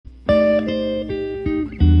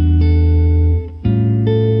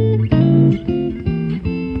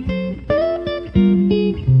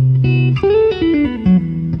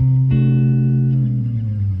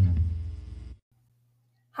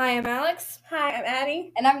Hi, I'm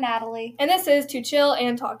Addie. And I'm Natalie. And this is To Chill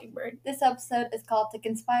and Talking Bird. This episode is called To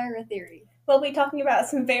Conspire a Theory. We'll be talking about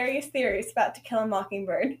some various theories about To Kill a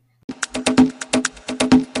Mockingbird.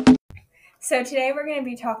 So today we're going to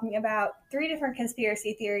be talking about 3 different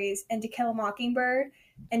conspiracy theories in To Kill a Mockingbird,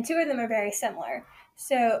 and 2 of them are very similar.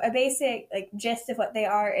 So a basic gist of what they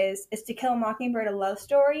are is To Kill a Mockingbird a love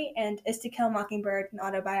story, and is To Kill a Mockingbird an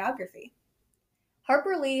autobiography?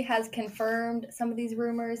 Harper Lee has confirmed some of these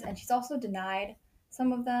rumors, and she's also denied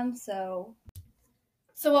some of them, So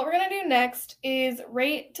what we're going to do next is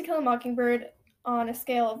rate To Kill a Mockingbird on a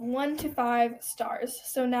scale of 1 to 5 stars.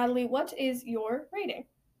 So Natalie, what is your rating?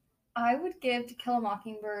 I would give To Kill a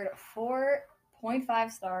Mockingbird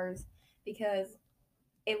 4.5 stars because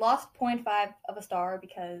it lost 0.5 of a star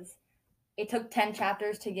because it took 10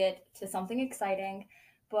 chapters to get to something exciting.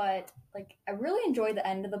 But I really enjoyed the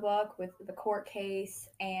end of the book with the court case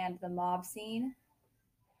and the mob scene.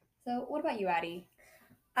 So what about you, Addie?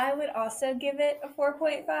 I would also give it a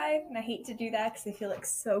 4.5, and I hate to do that because I feel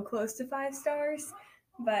so close to 5 stars.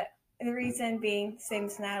 But the reason being, same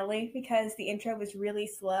as Natalie, because the intro was really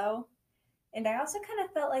slow. And I also kind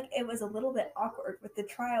of felt like it was a little bit awkward with the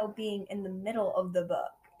trial being in the middle of the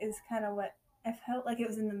book, is kind of what I felt like. It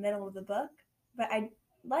was in the middle of the book, but I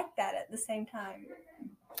liked that at the same time.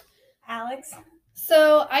 Alex?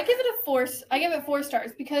 So I give it 4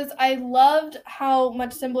 stars because I loved how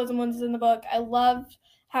much symbolism was in the book. I loved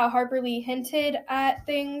how Harper Lee hinted at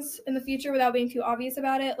things in the future without being too obvious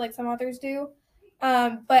about it, like some authors do.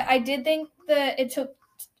 But I did think that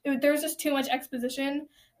there was just too much exposition,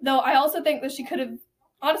 though I also think that she could have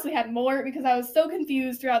honestly had more because I was so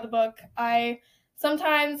confused throughout the book. I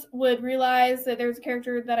sometimes would realize that there was a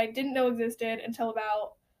character that I didn't know existed until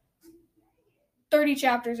about 30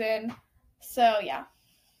 chapters in. So, yeah.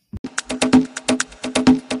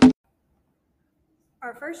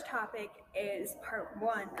 Our first topic is part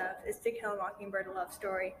 1 of Is To Kill a Mockingbird a Love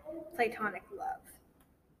Story? Platonic Love.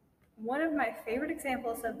 One of my favorite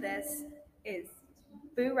examples of this is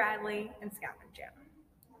Boo Radley and Scout and Jim.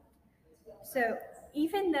 So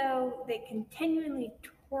even though they continually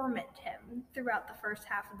torment him throughout the first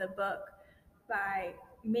half of the book by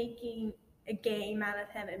making a game out of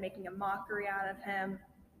him and making a mockery out of him,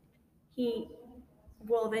 he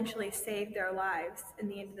will eventually save their lives in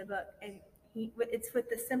the end of the book. And it's with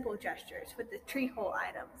the simple gestures, with the tree hole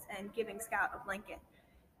items and giving Scout a blanket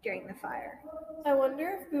during the fire. I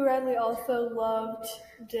wonder if Boo Radley also loved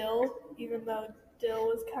Dill, even though Dill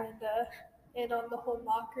was kind of in on the whole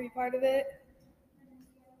mockery part of it.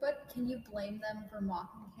 But can you blame them for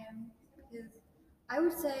mocking him? Because I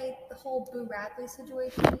would say the whole Boo Radley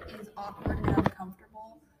situation is awkward and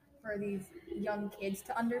uncomfortable for these young kids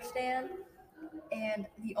to understand. And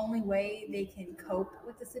the only way they can cope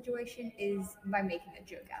with the situation is by making a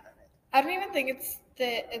joke out of it. I don't even think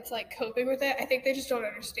it's like coping with it. I think they just don't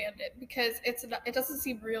understand it because it doesn't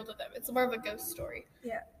seem real to them. It's more of a ghost story.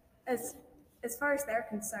 Yeah. As far as they're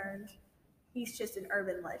concerned, he's just an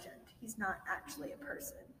urban legend. He's not actually a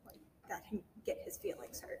person that can get his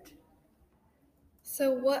feelings hurt.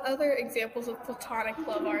 So what other examples of platonic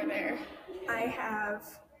love are there? I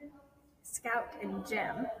have Scout and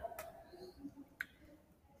Jim.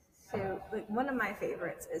 So one of my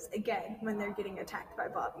favorites is, again, when they're getting attacked by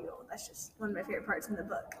Bobule. That's just one of my favorite parts in the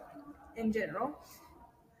book in general.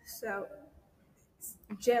 So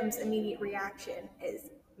Jim's immediate reaction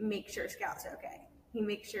is make sure Scout's okay. He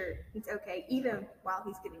makes sure he's okay even while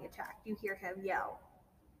he's getting attacked. You hear him yell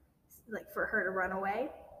for her to run away.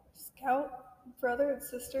 Scout, brother and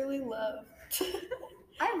sisterly love.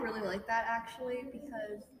 I really like that actually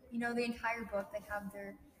because, the entire book they have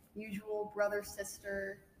their usual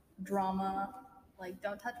brother-sister drama,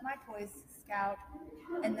 don't touch my toys, Scout.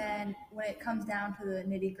 And then when it comes down to the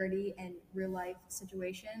nitty-gritty and real-life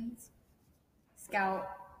situations, Scout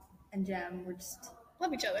and Jem were just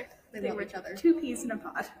love each other. They love each other. 2 peas in a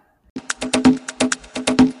pod.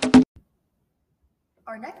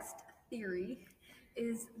 Our next theory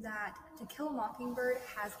is that To Kill a Mockingbird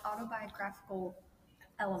has autobiographical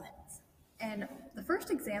elements. And the first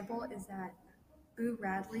example is that Boo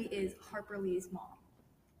Radley is Harper Lee's mom.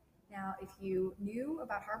 Now, if you knew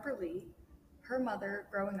about Harper Lee, her mother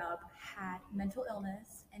growing up had mental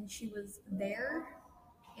illness and she was there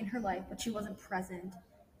in her life, but she wasn't present.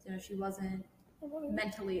 She wasn't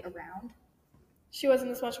mentally around. She wasn't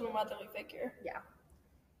as much of a motherly figure. Yeah.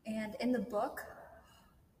 And in the book,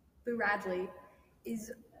 Boo Radley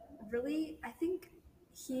is really, I think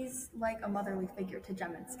he's like a motherly figure to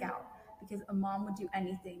Jem and Scout because a mom would do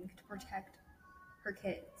anything to protect her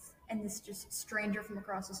kids. And this just stranger from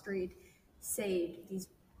across the street saved these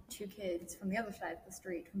 2 kids from the other side of the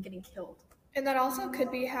street from getting killed And that also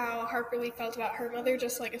could be how Harper Lee felt about her mother,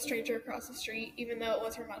 just like a stranger across the street, even though it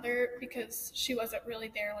was her mother, because she wasn't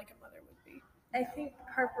really there like a mother would be. I think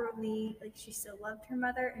Harper Lee, like, she still loved her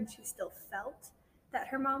mother and she still felt that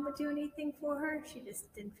her mom would do anything for her. She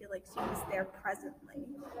just didn't feel like she was there presently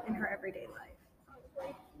in her everyday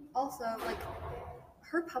life. Also, like,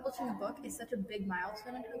 her publishing a book is such a big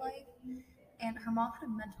milestone in her life, and her mom had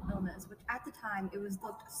a mental illness, which at the time it was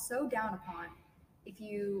looked so down upon if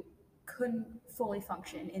you couldn't fully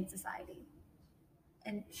function in society.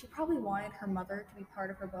 And she probably wanted her mother to be part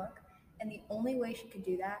of her book, and the only way she could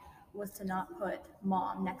do that was to not put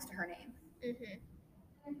mom next to her name.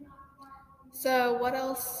 So what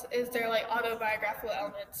else is there, like, autobiographical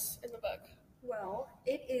elements in the book? Well,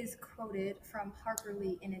 it is quoted from Harper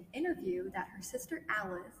Lee in an interview that her sister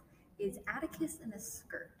Alice is Atticus in a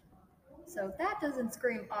skirt. So if that doesn't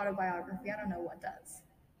scream autobiography, I don't know what does.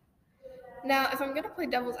 Now, if I'm going to play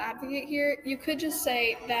devil's advocate here, you could just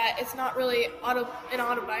say that it's not really an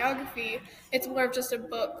autobiography, it's more of just a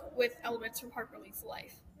book with elements from Harper Lee's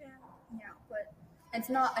life. Yeah, but it's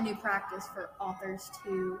not a new practice for authors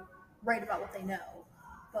to write about what they know.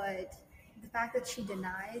 But the fact that she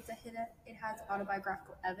denies that it has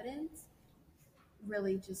autobiographical evidence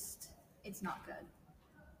really just, it's not good.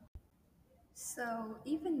 So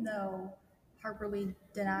even though Harper Lee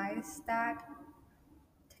denies that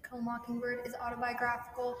To Kill a Mockingbird is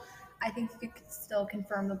autobiographical, I think you could still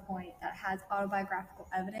confirm the point that it has autobiographical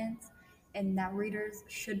evidence and that readers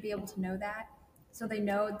should be able to know that. So they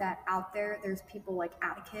know that out there's people like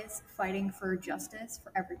Atticus fighting for justice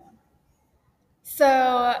for everyone.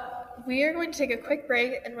 So we are going to take a quick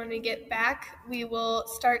break, and when we get back, we will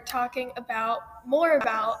start talking more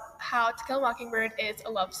about how To Kill a Mockingbird is a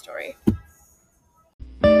love story.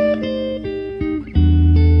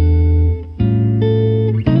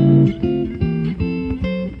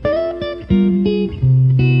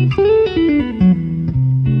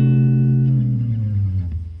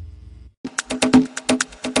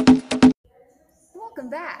 Welcome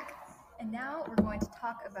back! And now we're going to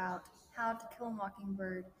talk about how To Kill a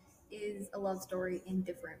Mockingbird is a love story in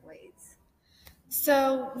different ways.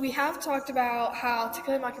 So we have talked about how To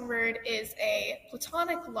Kill a Mockingbird is a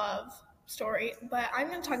platonic love story, but I'm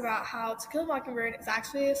going to talk about how To Kill a Mockingbird is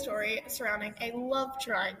actually a story surrounding a love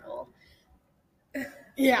triangle.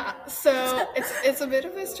 Yeah, so it's a bit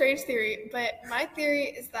of a strange theory, but my theory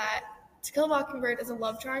is that To Kill a Mockingbird is a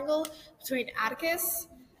love triangle between Atticus,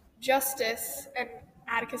 Justice, and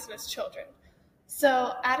Atticus and his children.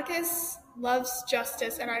 So Atticus loves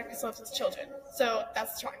Justice, and Atticus loves his children. So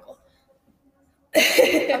that's the triangle.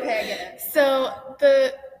 Okay, I get it. So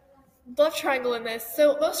the love triangle in this,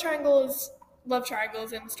 so most love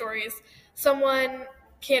triangles in stories, someone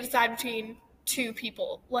can't decide between two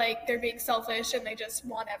people. Like, they're being selfish and they just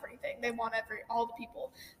want everything. They want all the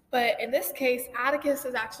people. But in this case, Atticus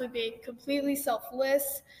is actually being completely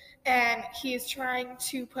selfless, and he is trying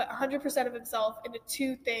to put 100% of himself into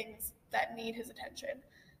two things that need his attention,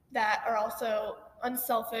 that are also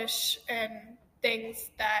unselfish and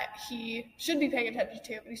things that he should be paying attention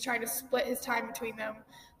to, but he's trying to split his time between them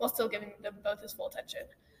while still giving them both his full attention.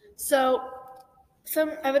 So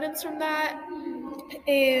some evidence from that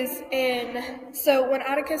is when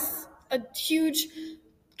Atticus, a huge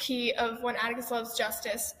key of when Atticus loves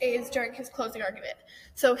Justice is during his closing argument.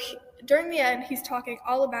 So during the end, he's talking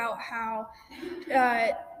all about how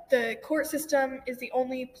the court system is the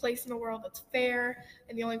only place in the world that's fair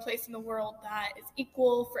and the only place in the world that is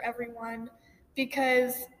equal for everyone,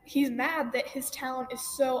 because he's mad that his town is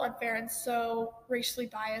so unfair and so racially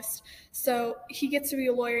biased. So he gets to be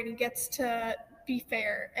a lawyer and he gets to be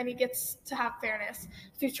fair and he gets to have fairness.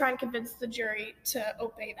 So he's trying to convince the jury to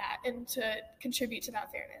obey that and to contribute to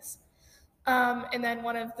that fairness. And then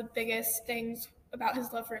one of the biggest things about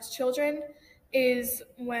his love for his children is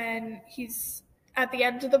when he's at the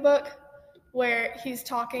end of the book, where he's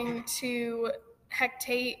talking to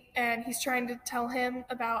Hecate and he's trying to tell him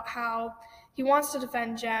about how he wants to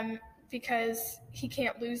defend Jem because he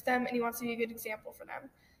can't lose them and he wants to be a good example for them.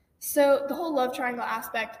 So the whole love triangle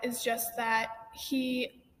aspect is just that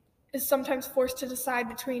he is sometimes forced to decide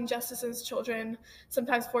between Justice and his children,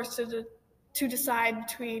 sometimes forced to decide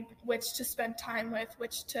between which to spend time with,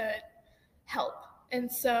 which to help.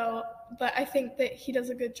 And so, but I think that he does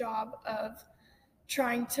a good job of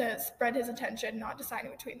trying to spread his attention, not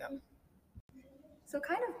deciding between them. So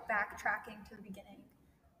kind of backtracking to the beginning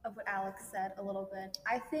of what Alex said a little bit,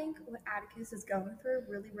 I think what Atticus is going through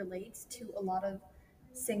really relates to a lot of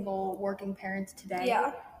single working parents today.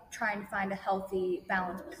 Yeah. Trying to find a healthy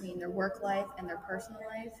balance between their work life and their personal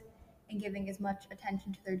life and giving as much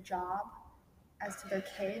attention to their job as to their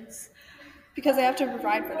kids. because they have to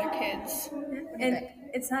provide for their kids. And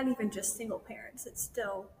it's not even just single parents, it's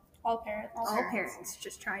still All parents. all parents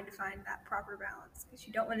just trying to find that proper balance, because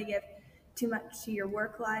you don't want to give too much to your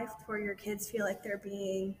work life where your kids feel like they're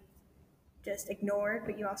being just ignored,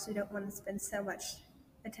 but you also don't want to spend so much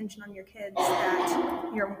attention on your kids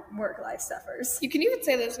that your work life suffers. You can even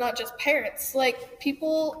say that it's not just parents. Like,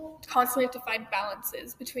 people constantly have to find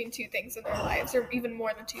balances between two things in their lives, or even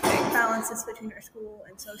more than two things. Balances between their school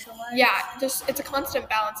and social life. Yeah, just it's a constant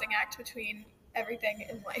balancing act between everything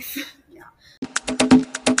in life. Yeah.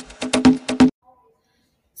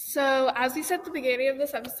 So, as we said at the beginning of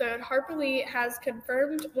this episode, Harper Lee has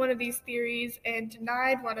confirmed one of these theories and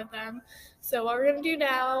denied one of them. So, what we're going to do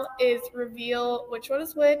now is reveal which one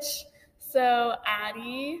is which. So,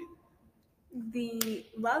 Addie. The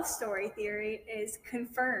love story theory is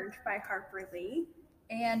confirmed by Harper Lee.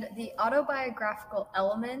 And the autobiographical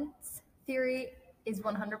elements theory is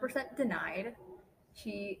 100% denied.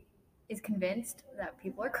 She is convinced that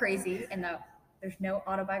people are crazy and that there's no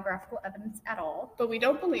autobiographical evidence at all. But we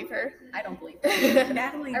don't believe her. I don't believe it.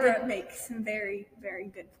 Natalie I did wrote- make some very, very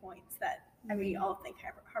good points that we all think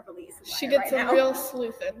Harper Lee is a liar She did right some now. real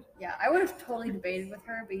sleuthing. Yeah, I would have totally debated with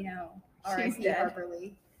her, but She's R.I.P. dead. Harper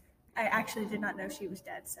Lee. I actually did not know she was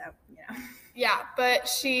dead, so, Yeah, but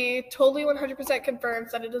she totally 100%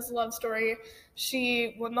 confirms that it is a love story.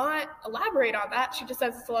 She will not elaborate on that. She just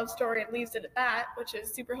says it's a love story and leaves it at that, which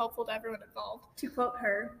is super helpful to everyone involved. To quote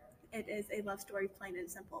her, it is a love story, plain and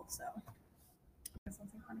simple, so. That's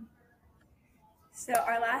something funny. So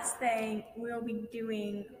our last thing, we'll be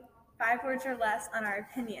doing 5 words or less on our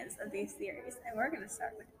opinions of these theories, and we're going to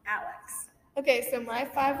start with Alex. Okay, so my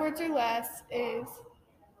 5 words or less is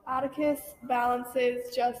Atticus,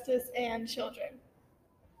 balances, justice, and children.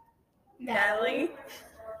 Natalie.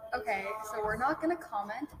 Okay, so we're not going to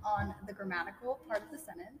comment on the grammatical part of the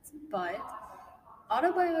sentence, but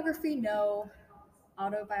autobiography, no.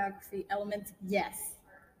 Autobiography elements, yes.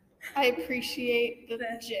 I appreciate the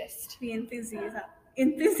gist. The enthusiasm.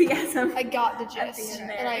 I got the At the gist, end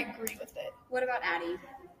there. and I agree with it. What about Addie?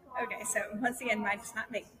 Okay, so once again, mine does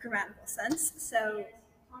not make grammatical sense. So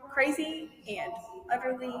crazy and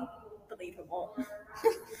utterly believable.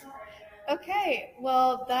 Okay,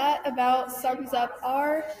 well, that about sums up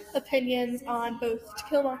our opinions on both To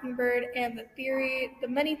Kill a Mockingbird and the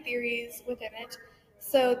many theories within it.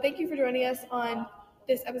 So thank you for joining us on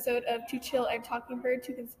this episode of To Chill and Talkingbird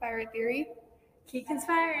to Conspire a Theory. Keep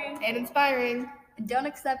conspiring. And inspiring. And don't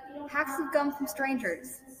accept packs of gum from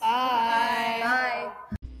strangers. Bye.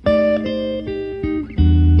 Bye.